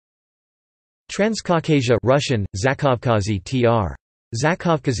Transcaucasia Russian, Zakhavkazi tr.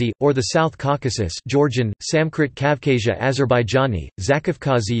 Zakhavkazi, or the South Caucasus Georgian, Samkrit Kavkasia Azerbaijani,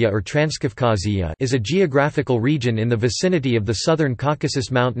 Zakhavkazia or Transcaucasia is a geographical region in the vicinity of the southern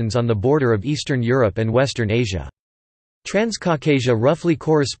Caucasus Mountains on the border of Eastern Europe and Western Asia. Transcaucasia roughly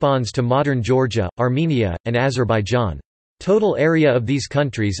corresponds to modern Georgia, Armenia, and Azerbaijan. Total area of these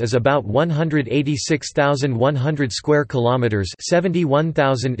countries is about 186,100 square kilometers,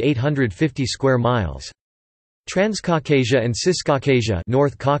 71,850 square miles. Transcaucasia and Ciscaucasia,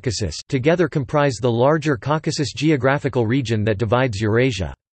 North Caucasus, together comprise the larger Caucasus geographical region that divides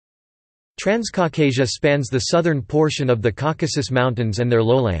Eurasia. Transcaucasia spans the southern portion of the Caucasus Mountains and their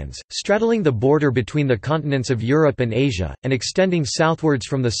lowlands, straddling the border between the continents of Europe and Asia, and extending southwards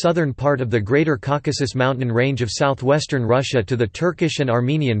from the southern part of the Greater Caucasus mountain range of southwestern Russia to the Turkish and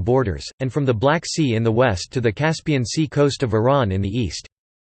Armenian borders, and from the Black Sea in the west to the Caspian Sea coast of Iran in the east.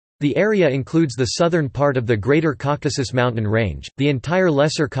 The area includes the southern part of the Greater Caucasus mountain range, the entire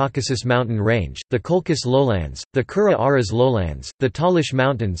Lesser Caucasus mountain range, the Kolkis lowlands, the Kura-Araz lowlands, the Talish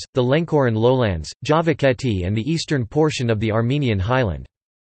mountains, the Lenkoran lowlands, Javakheti and the eastern portion of the Armenian highland.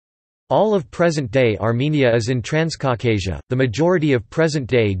 All of present-day Armenia is in Transcaucasia. The majority of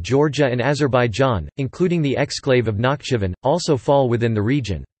present-day Georgia and Azerbaijan, including the exclave of Nakhchivan, also fall within the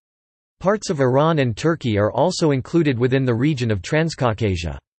region. Parts of Iran and Turkey are also included within the region of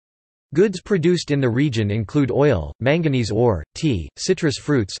Transcaucasia. Goods produced in the region include oil, manganese ore, tea, citrus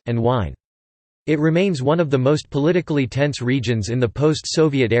fruits, and wine. It remains one of the most politically tense regions in the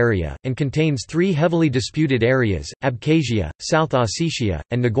post-Soviet area, and contains three heavily disputed areas: Abkhazia, South Ossetia,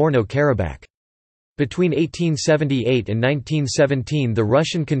 and Nagorno-Karabakh. Between 1878 and 1917 the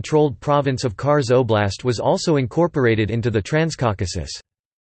Russian-controlled province of Kars Oblast was also incorporated into the Transcaucasus.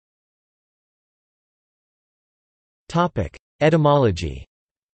 Etymology.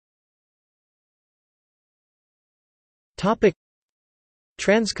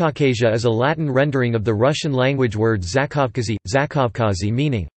 Transcaucasia is a Latin rendering of the Russian language word Zakhavkazi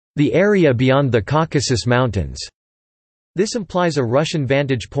meaning, the area beyond the Caucasus Mountains. This implies a Russian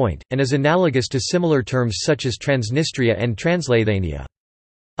vantage point, and is analogous to similar terms such as Transnistria and Transleithania.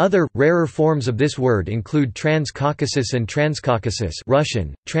 Other, rarer forms of this word include Transcaucasus and Transcaucasus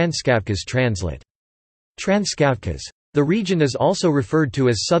Russian, Transkavkaz translate. Transkavkaz. The region is also referred to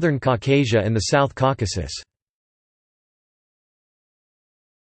as Southern Caucasia and the South Caucasus.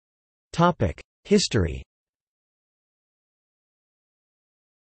 History.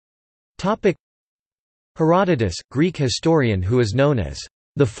 Herodotus, Greek historian who is known as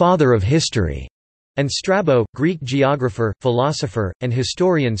the father of history, and Strabo, Greek geographer, philosopher, and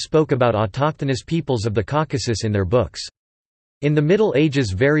historian spoke about autochthonous peoples of the Caucasus in their books. In the Middle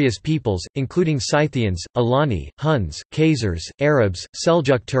Ages various peoples, including Scythians, Alani, Huns, Khazars, Arabs,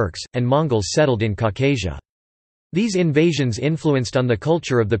 Seljuk Turks, and Mongols settled in Caucasia. These invasions influenced on the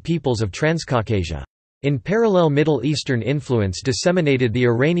culture of the peoples of Transcaucasia. In parallel, Middle Eastern influence disseminated the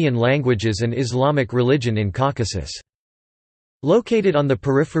Iranian languages and Islamic religion in Caucasus. Located on the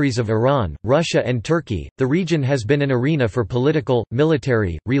peripheries of Iran, Russia and Turkey, the region has been an arena for political,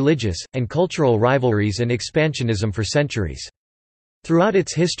 military, religious, and cultural rivalries and expansionism for centuries. Throughout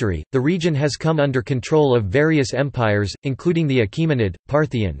its history, the region has come under control of various empires, including the Achaemenid,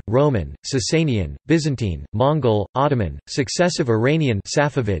 Parthian, Roman, Sasanian, Byzantine, Mongol, Ottoman, successive Iranian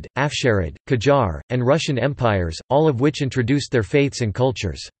Safavid, Afsharid, Qajar, and Russian empires, all of which introduced their faiths and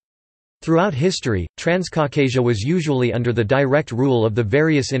cultures. Throughout history, Transcaucasia was usually under the direct rule of the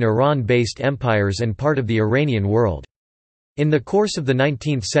various in Iran-based empires and part of the Iranian world. In the course of the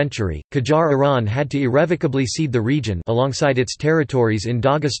 19th century, Qajar Iran had to irrevocably cede the region alongside its territories in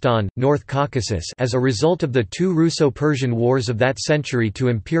Dagestan, North Caucasus as a result of the two Russo-Persian wars of that century to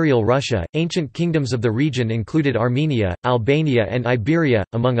Imperial Russia. Ancient kingdoms of the region included Armenia, Albania and Iberia,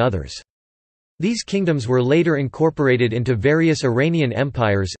 among others. These kingdoms were later incorporated into various Iranian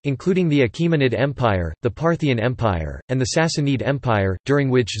empires, including the Achaemenid Empire, the Parthian Empire, and the Sassanid Empire, during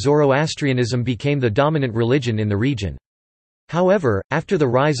which Zoroastrianism became the dominant religion in the region. However, after the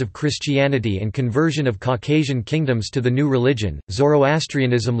rise of Christianity and conversion of Caucasian kingdoms to the new religion,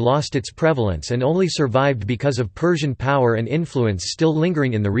 Zoroastrianism lost its prevalence and only survived because of Persian power and influence still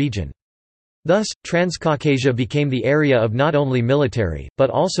lingering in the region. Thus, Transcaucasia became the area of not only military, but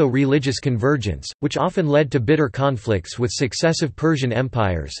also religious convergence, which often led to bitter conflicts with successive Persian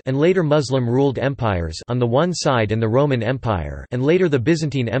empires and later Muslim-ruled empires on the one side and the Roman Empire and later the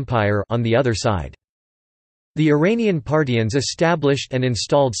Byzantine Empire on the other side. The Iranian Parthians established and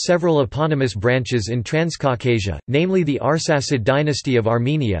installed several eponymous branches in Transcaucasia, namely the Arsacid dynasty of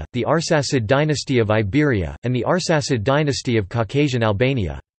Armenia, the Arsacid dynasty of Iberia, and the Arsacid dynasty of Caucasian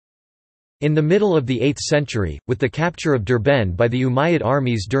Albania. In the middle of the 8th century, with the capture of Derbent by the Umayyad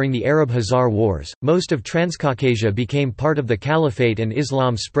armies during the Arab-Khazar Wars, most of Transcaucasia became part of the Caliphate and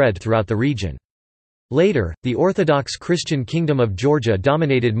Islam spread throughout the region. Later, the Orthodox Christian Kingdom of Georgia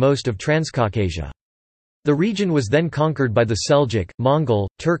dominated most of Transcaucasia. The region was then conquered by the Seljuk, Mongol,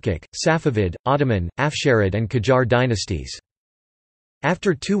 Turkic, Safavid, Ottoman, Afsharid and Qajar dynasties.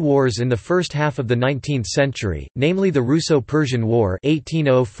 After two wars in the first half of the 19th century, namely the Russo-Persian War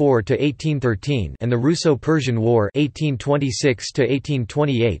 (1804–1813) and the Russo-Persian War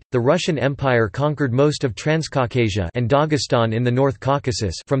 (1826–1828), the Russian Empire conquered most of Transcaucasia and Dagestan in the North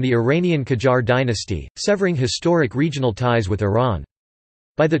Caucasus from the Iranian Qajar dynasty, severing historic regional ties with Iran.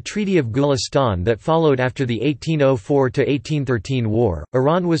 By the Treaty of Gulistan that followed after the 1804–1813 war,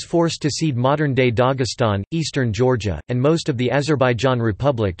 Iran was forced to cede modern-day Dagestan, eastern Georgia, and most of the Azerbaijan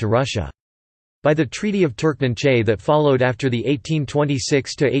Republic to Russia. By the Treaty of Turkmenchay that followed after the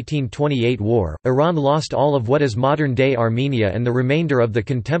 1826–1828 war, Iran lost all of what is modern-day Armenia and the remainder of the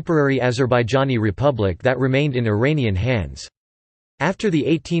contemporary Azerbaijani Republic that remained in Iranian hands. After the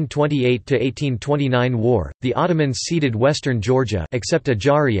 1828–1829 war, the Ottomans ceded western Georgia except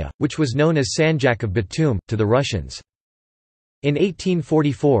Ajaria, which was known as Sanjak of Batum, to the Russians. In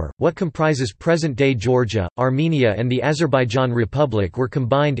 1844, what comprises present-day Georgia, Armenia and the Azerbaijan Republic were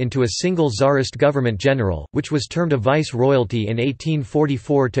combined into a single Tsarist government general, which was termed a vice-royalty in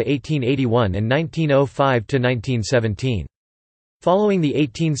 1844–1881 and 1905–1917. Following the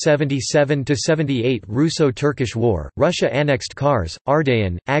 1877–78 Russo-Turkish War, Russia annexed Kars,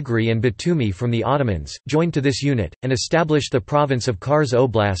 Ardahan, Agri and Batumi from the Ottomans, joined to this unit, and established the province of Kars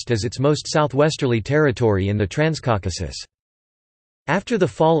Oblast as its most southwesterly territory in the Transcaucasus. After the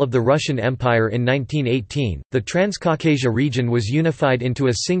fall of the Russian Empire in 1918, the Transcaucasia region was unified into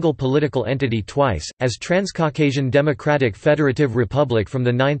a single political entity twice, as Transcaucasian Democratic Federative Republic from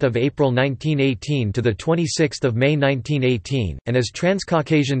 9 April 1918 to 26 May 1918, and as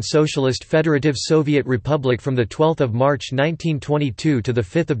Transcaucasian Socialist Federative Soviet Republic from 12 March 1922 to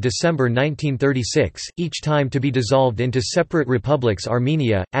 5 December 1936, each time to be dissolved into separate republics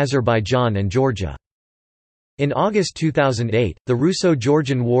Armenia, Azerbaijan and Georgia. In August 2008, the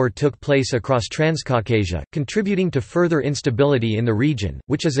Russo-Georgian War took place across Transcaucasia, contributing to further instability in the region,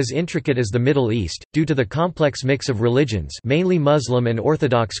 which is as intricate as the Middle East, due to the complex mix of religions, mainly Muslim and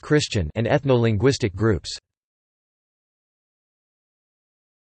Orthodox Christian, and ethno-linguistic groups.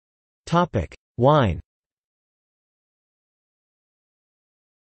 Wine.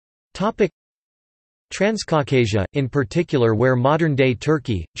 Transcaucasia, in particular where modern-day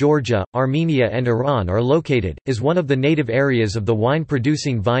Turkey, Georgia, Armenia and Iran are located, is one of the native areas of the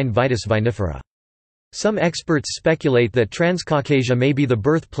wine-producing vine Vitis vinifera. Some experts speculate that Transcaucasia may be the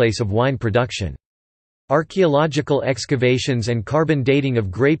birthplace of wine production. Archaeological excavations and carbon dating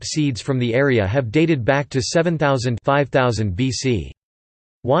of grape seeds from the area have dated back to 7000–5000 BC.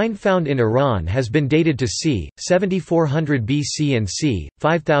 Wine found in Iran has been dated to c. 7400 BC and c.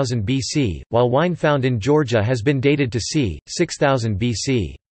 5000 BC, while wine found in Georgia has been dated to c. 6000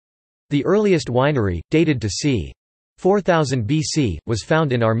 BC. The earliest winery, dated to c. 4000 BC, was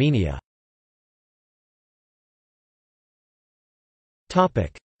found in Armenia.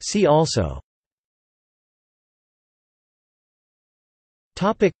 See also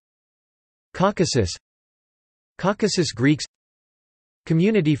Caucasus, Caucasus Greeks,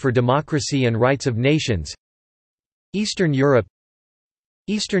 Community for Democracy and Rights of Nations, Eastern Europe,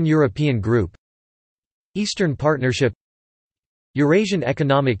 Eastern European Group, Eastern Partnership, Eurasian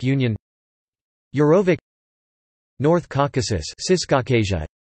Economic Union, Eurovic, North Caucasus, Ciscaucasia,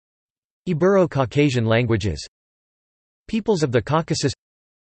 Ibero-Caucasian languages, Peoples of the Caucasus,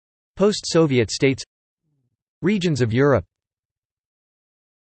 Post-Soviet states, Regions of Europe.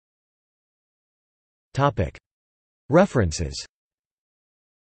 References.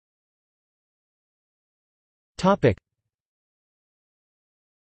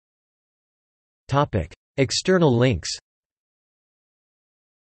 External links.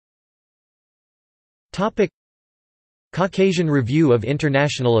 Caucasian Review of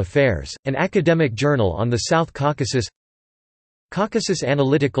International Affairs, an academic journal on the South Caucasus. Caucasus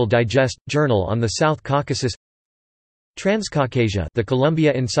Analytical Digest, journal on the South Caucasus. Transcaucasia, the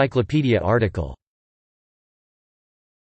Columbia Encyclopedia article.